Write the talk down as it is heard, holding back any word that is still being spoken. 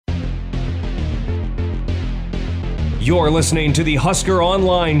You're listening to the Husker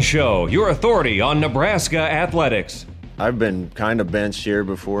Online Show, your authority on Nebraska athletics. I've been kind of benched here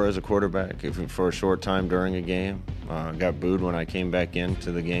before as a quarterback for a short time during a game. Got booed when I came back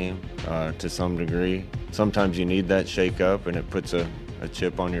into the game to some degree. Sometimes you need that shake-up, and it puts a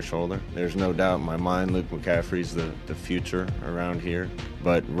chip on your shoulder. There's no doubt in my mind Luke McCaffrey's the future around here.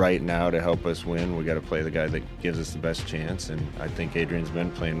 But right now, to help us win, we got to play the guy that gives us the best chance. And I think Adrian's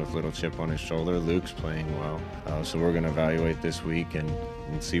been playing with a little chip on his shoulder. Luke's playing well. So we're going to evaluate this week and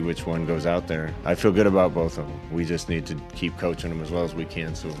see which one goes out there. I feel good about both of them. We just need to keep coaching them as well as we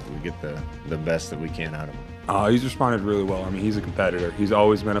can so we get the best that we can out of them. He's responded really well. I mean, he's a competitor. He's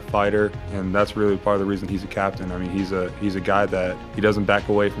always been a fighter, and that's really part of the reason he's a captain. I mean, he's a guy that he doesn't back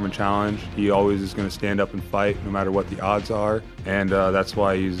away from a challenge. He always is going to stand up and fight no matter what the odds are, and that's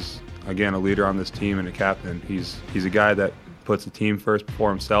why he's, again, a leader on this team and a captain. He's a guy that puts the team first before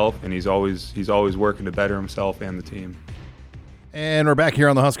himself, and he's always working to better himself and the team. And we're back here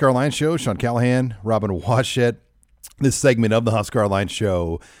on the Husker Online Show. Sean Callahan, Robin Washut. This segment of the Husker Online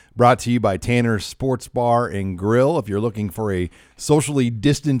Show brought to you by Tanner's Sports Bar and Grill. If you're looking for a socially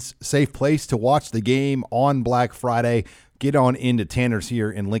distanced, safe place to watch the game on Black Friday, get on into Tanner's here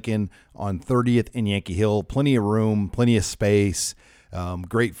in Lincoln on 30th and Yankee Hill. Plenty of room, plenty of space,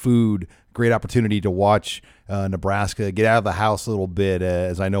 great food, great opportunity to watch Nebraska. Get out of the house a little bit,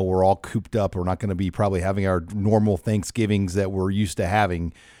 as I know we're all cooped up. We're not going to be probably having our normal Thanksgivings that we're used to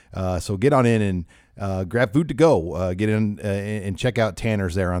having. So get on in and grab food to go. Get in and check out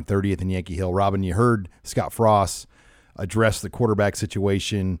Tanner's there on 30th and Yankee Hill. Robin, you heard Scott Frost address the quarterback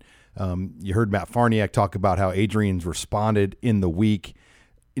situation. You heard Matt Farniak talk about how Adrian's responded in the week.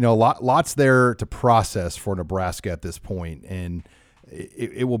 You know, lots there to process for Nebraska at this point, and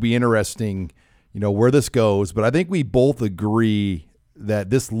it will be interesting, you know, where this goes. But I think we both agree that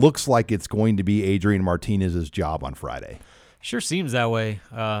this looks like it's going to be Adrian Martinez's job on Friday. Sure seems that way.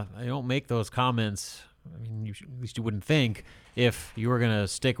 I don't make those comments. I mean, at least you wouldn't think if you were going to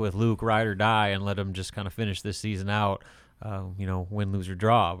stick with Luke, ride or die, and let him just kind of finish this season out, win, lose, or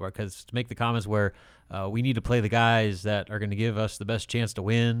draw. Because to make the comments where we need to play the guys that are going to give us the best chance to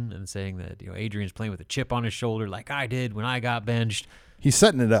win, and saying that Adrian's playing with a chip on his shoulder like I did when I got benched. He's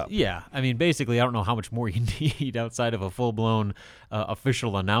setting it up. Yeah. I mean, basically, I don't know how much more you need outside of a full-blown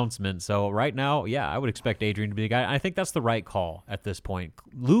official announcement. So right now, yeah, I would expect Adrian to be the guy. I think that's the right call at this point.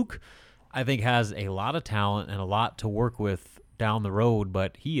 Luke, I think, has a lot of talent and a lot to work with down the road,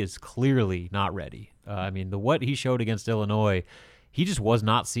 but he is clearly not ready. What he showed against Illinois, he just was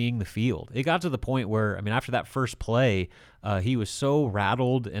not seeing the field. It got to the point where, after that first play, he was so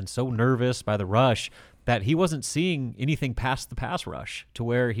rattled and so nervous by the rush that he wasn't seeing anything past the pass rush, to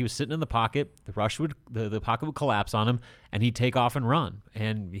where he was sitting in the pocket, the pocket would collapse on him, and he'd take off and run.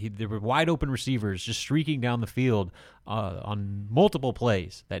 And there were wide open receivers just streaking down the field on multiple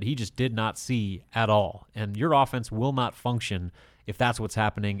plays that he just did not see at all. And your offense will not function if that's what's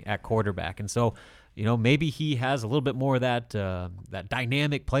happening at quarterback. And so, maybe he has a little bit more of that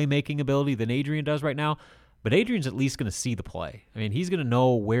dynamic playmaking ability than Adrian does right now. But Adrian's at least going to see the play. He's going to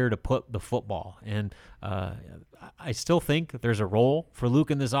know where to put the football. And I still think that there's a role for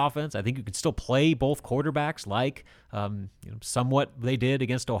Luke in this offense. I think you can still play both quarterbacks like somewhat they did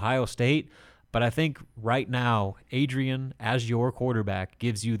against Ohio State. But I think right now, Adrian, as your quarterback,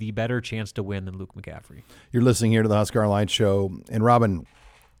 gives you the better chance to win than Luke McCaffrey. You're listening here to the Husker Online Show. And Robin,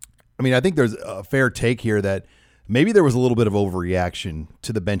 I think there's a fair take here that maybe there was a little bit of overreaction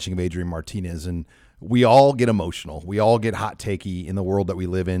to the benching of Adrian Martinez. And we all get emotional. We all get hot takey in the world that we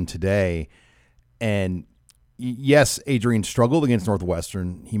live in today. And yes, Adrian struggled against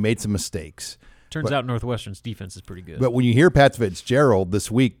Northwestern. He made some mistakes. Turns out Northwestern's defense is pretty good. But when you hear Pat Fitzgerald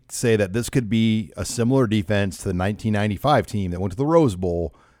this week say that this could be a similar defense to the 1995 team that went to the Rose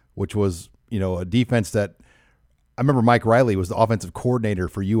Bowl, which was, a defense that I remember Mike Riley was the offensive coordinator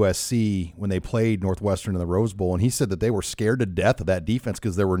for USC when they played Northwestern in the Rose Bowl, and he said that they were scared to death of that defense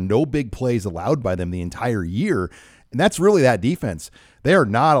because there were no big plays allowed by them the entire year. And that's really that defense. They are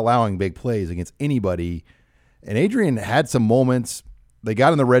not allowing big plays against anybody. And Adrian had some moments. They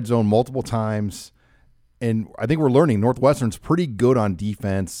got in the red zone multiple times. And I think we're learning Northwestern's pretty good on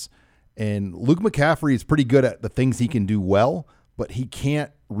defense. And Luke McCaffrey is pretty good at the things he can do well, but he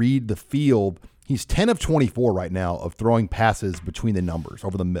can't read the field. He's 10 of 24 right now of throwing passes between the numbers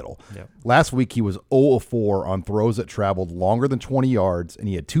over the middle. Yep. Last week, he was 0 of 4 on throws that traveled longer than 20 yards, and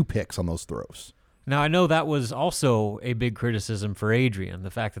he had 2 picks on those throws. Now, I know that was also a big criticism for Adrian,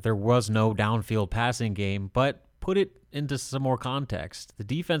 the fact that there was no downfield passing game, but put it into some more context. The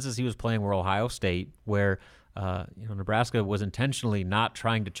defenses he was playing were Ohio State, where Nebraska was intentionally not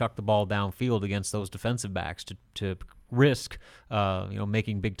trying to chuck the ball downfield against those defensive backs to risk,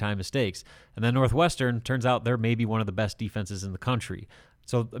 making big-time mistakes. And then Northwestern, turns out they're maybe one of the best defenses in the country.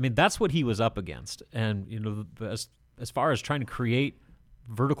 So, I mean, that's what he was up against. And, as far as trying to create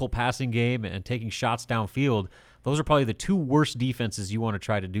vertical passing game and taking shots downfield, those are probably the two worst defenses you want to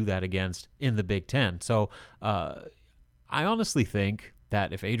try to do that against in the Big Ten. So I honestly think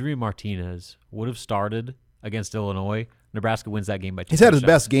that if Adrian Martinez would have started against Illinois, Nebraska wins that game by 2 He's had his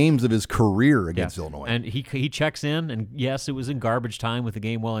touchdowns. best games of his career against Illinois. And he checks in, and yes, it was in garbage time with the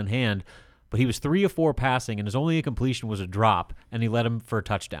game well in hand, but he was 3 of 4 passing, and his only completion was a drop, and he led him for a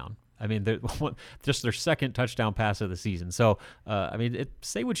touchdown. I mean, just their second touchdown pass of the season. So,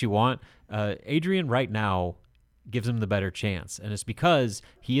 say what you want. Adrian right now gives him the better chance, and it's because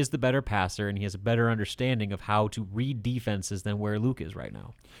he is the better passer, and he has a better understanding of how to read defenses than where Luke is right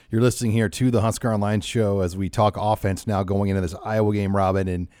now. You're listening here to the Husker Online Show as we talk offense now going into this Iowa game, Robin.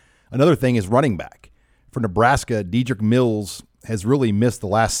 And another thing is running back. For Nebraska, Dedrick Mills has really missed the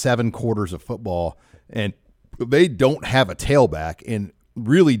last 7 quarters of football, and they don't have a tailback. And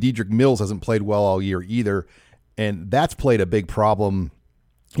really, Dedrick Mills hasn't played well all year either, and that's played a big problem.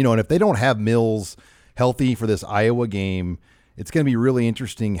 And if they don't have Mills healthy for this Iowa game, it's going to be really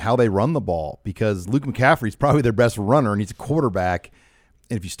interesting how they run the ball, because Luke McCaffrey is probably their best runner, and he's a quarterback.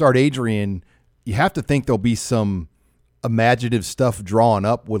 And if you start Adrian, you have to think there'll be some imaginative stuff drawn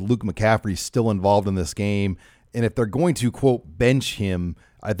up with Luke McCaffrey still involved in this game. And if they're going to, quote, bench him,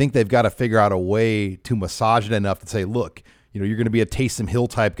 I think they've got to figure out a way to massage it enough to say, look, you're going to be a Taysom Hill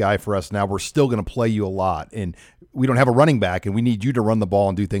type guy for us now. We're still going to play you a lot, and we don't have a running back, and we need you to run the ball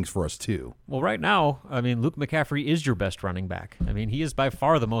and do things for us too. Well, right now, Luke McCaffrey is your best running back. He is by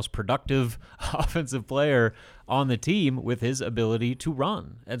far the most productive offensive player on the team with his ability to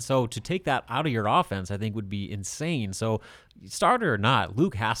run. And so to take that out of your offense, I think would be insane. So starter or not,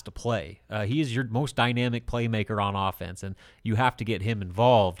 Luke has to play. He is your most dynamic playmaker on offense, and you have to get him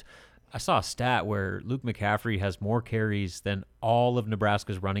involved. I saw a stat where Luke McCaffrey has more carries than all of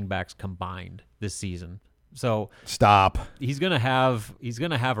Nebraska's running backs combined this season. So stop. He's gonna have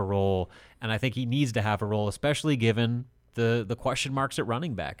a role, and I think he needs to have a role, especially given the question marks at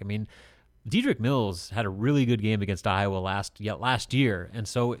running back. Dedrick Mills had a really good game against Iowa last year, and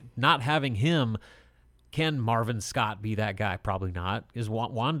so not having him, can Marvin Scott be that guy? Probably not. Is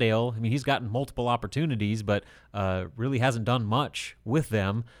Wandale? He's gotten multiple opportunities, but really hasn't done much with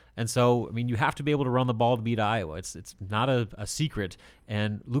them. And so, you have to be able to run the ball to beat Iowa. It's not a secret.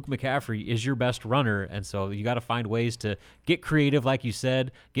 And Luke McCaffrey is your best runner, and so you got to find ways to get creative, like you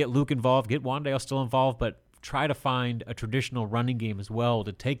said, get Luke involved, get Wandale still involved, but try to find a traditional running game as well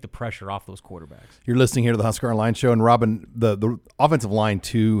to take the pressure off those quarterbacks. You're listening here to the Husker Online Show, and Robin, the offensive line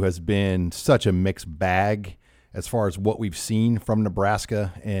too has been such a mixed bag as far as what we've seen from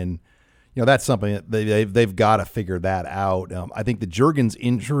Nebraska, and that's something that they've got to figure that out. I think the Juergens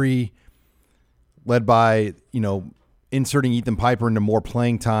injury, led by inserting Ethan Piper into more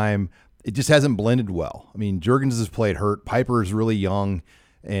playing time, it just hasn't blended well. Juergens has played hurt. Piper is really young,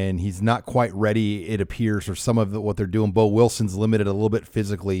 and he's not quite ready, it appears, for some of what they're doing. Bo Wilson's limited a little bit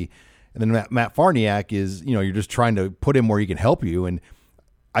physically. And then Matt Farniak is, you're just trying to put him where he can help you. And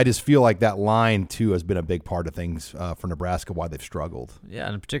I just feel like that line, too, has been a big part of things for Nebraska, why they've struggled. Yeah,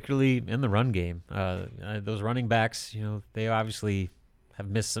 and particularly in the run game. Those running backs, they obviously have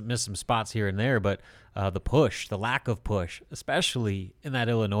missed some spots here and there, but the lack of push, especially in that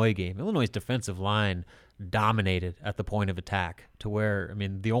Illinois game. Illinois' defensive line dominated at the point of attack, to where,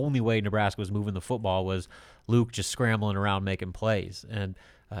 the only way Nebraska was moving the football was Luke just scrambling around making plays. And,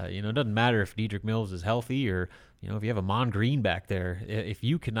 it doesn't matter if Dedrick Mills is healthy or, if you have a Mon Green back there. If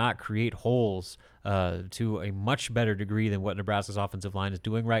you cannot create holes to a much better degree than what Nebraska's offensive line is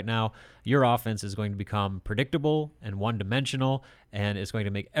doing right now, your offense is going to become predictable and one-dimensional, and it's going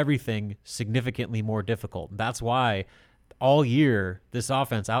to make everything significantly more difficult. That's why all year, this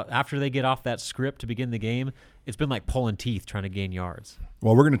offense, after they get off that script to begin the game, it's been like pulling teeth trying to gain yards.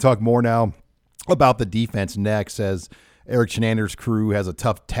 Well, we're going to talk more now about the defense next, as Eric Chenander's crew has a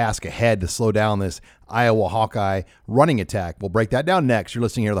tough task ahead to slow down this Iowa Hawkeye running attack. We'll break that down next. You're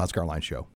listening here to the Husker Online Show.